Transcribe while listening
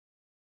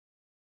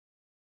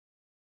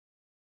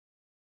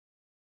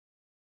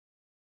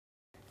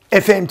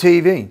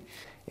FMTV.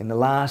 In the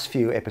last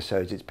few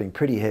episodes, it's been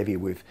pretty heavy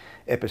with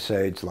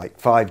episodes like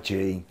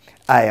 5G,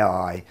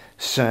 AI,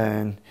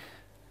 CERN,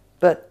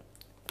 but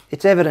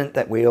it's evident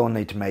that we all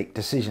need to make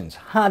decisions,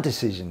 hard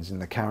decisions in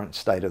the current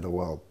state of the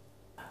world.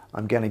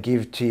 I'm going to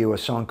give to you a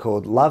song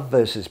called Love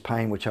versus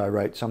Pain, which I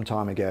wrote some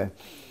time ago,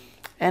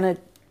 and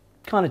it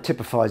kind of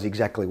typifies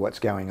exactly what's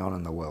going on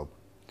in the world.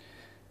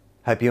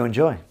 Hope you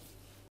enjoy.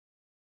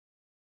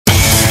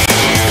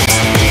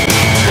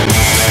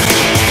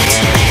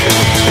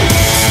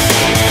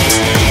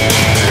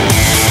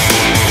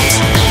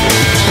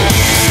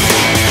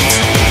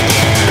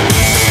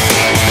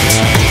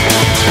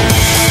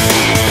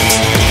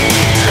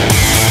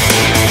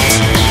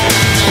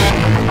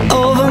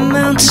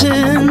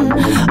 Overmountain,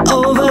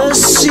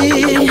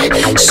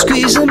 Oversea,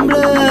 squeezing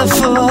blood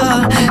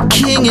for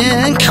king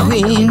and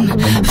queen.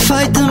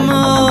 Fight them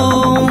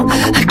all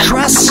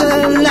across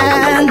the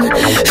land,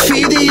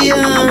 feed the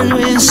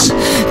unwist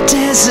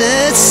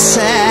desert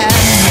sand.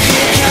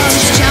 Here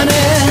comes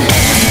Johnny,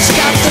 he's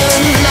got the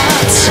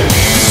lot.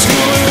 He's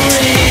going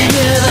away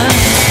with a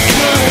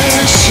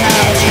current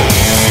shout.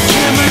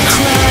 Cameron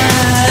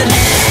cried,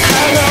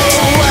 hello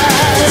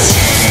was.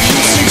 He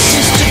said,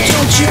 sister,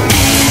 don't you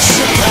be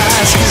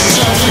surprised, 'cause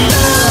I'm in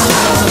love,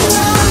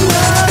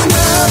 love,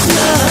 love,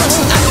 love.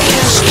 I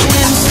cash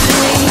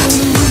campaign.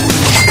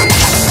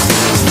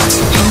 I'm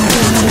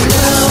gonna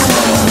love,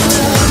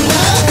 love,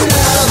 love,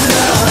 love,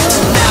 love.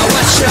 Now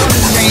what's your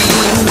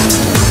name?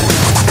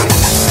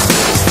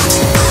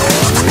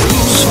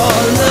 Who's for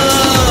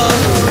love?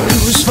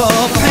 Who's for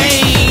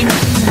pain?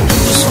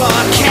 Who's for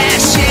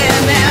cash? Yeah,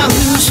 now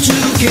who's to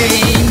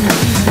gain?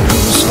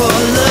 Who's for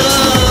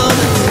love?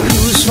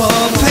 Who's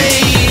for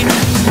pain?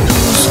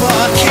 Who's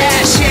for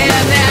cash? Yeah,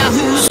 now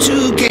who's to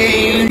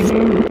gain?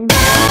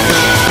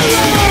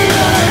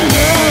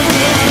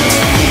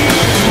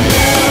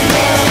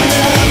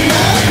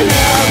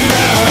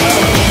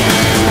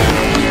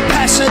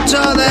 Pass a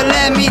door that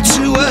led me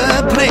to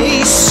a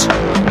place.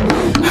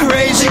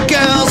 Raise a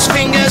girl's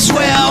fingers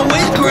well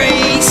with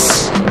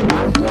grace.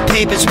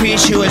 Papers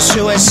preach you a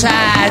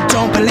suicide.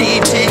 Don't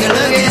believe, take a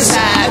look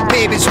inside.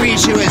 Papers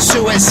preach you a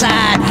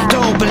suicide.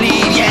 Don't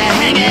believe, yeah,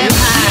 hang him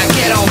high.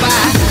 Get on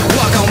by,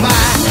 walk on by,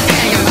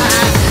 hang him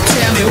high.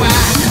 Tell me why,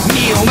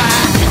 me oh my,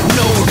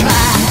 no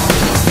reply.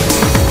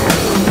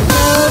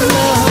 Love,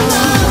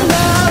 love,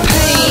 love,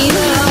 pain,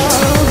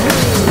 love.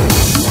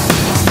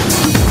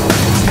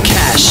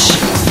 Cash.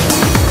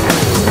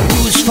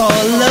 Who's for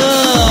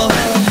love?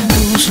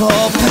 Who's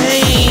for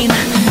pain?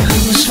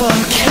 Who's for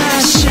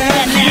cash?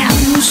 Yeah, now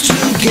who's to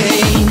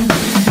gain?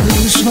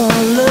 Who's for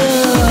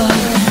love?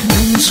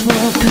 Who's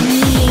for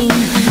pain?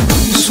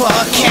 Who's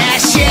for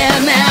cash? Yeah,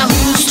 now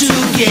who's to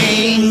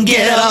gain?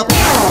 Get up.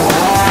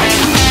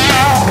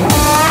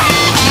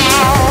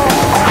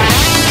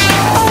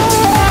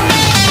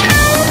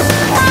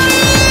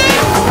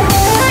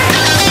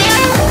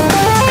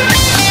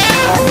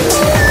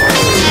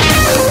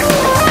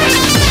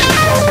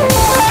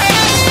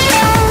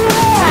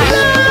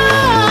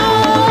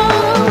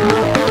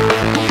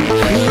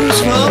 Who's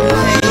for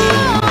pain?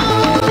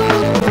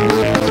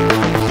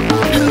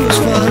 Who's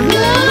for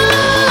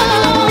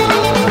love?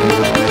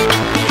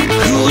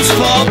 Who's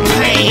for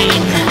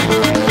pain?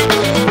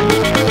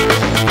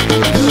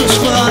 Who's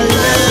for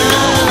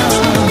love?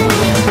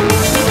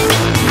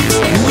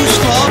 Who's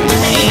for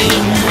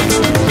pain?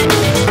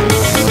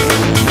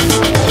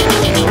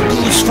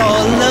 Who's for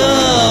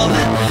love?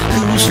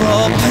 Who's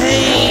for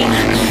pain?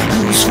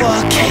 Who's for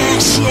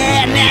cash?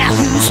 Yeah, now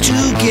who's to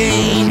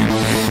gain?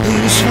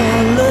 Who's for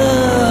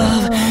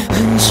love?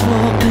 Who's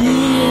for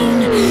pain?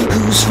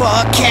 Who's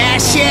for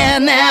cash? Yeah,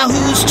 now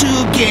who's to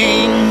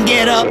gain?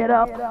 Get up.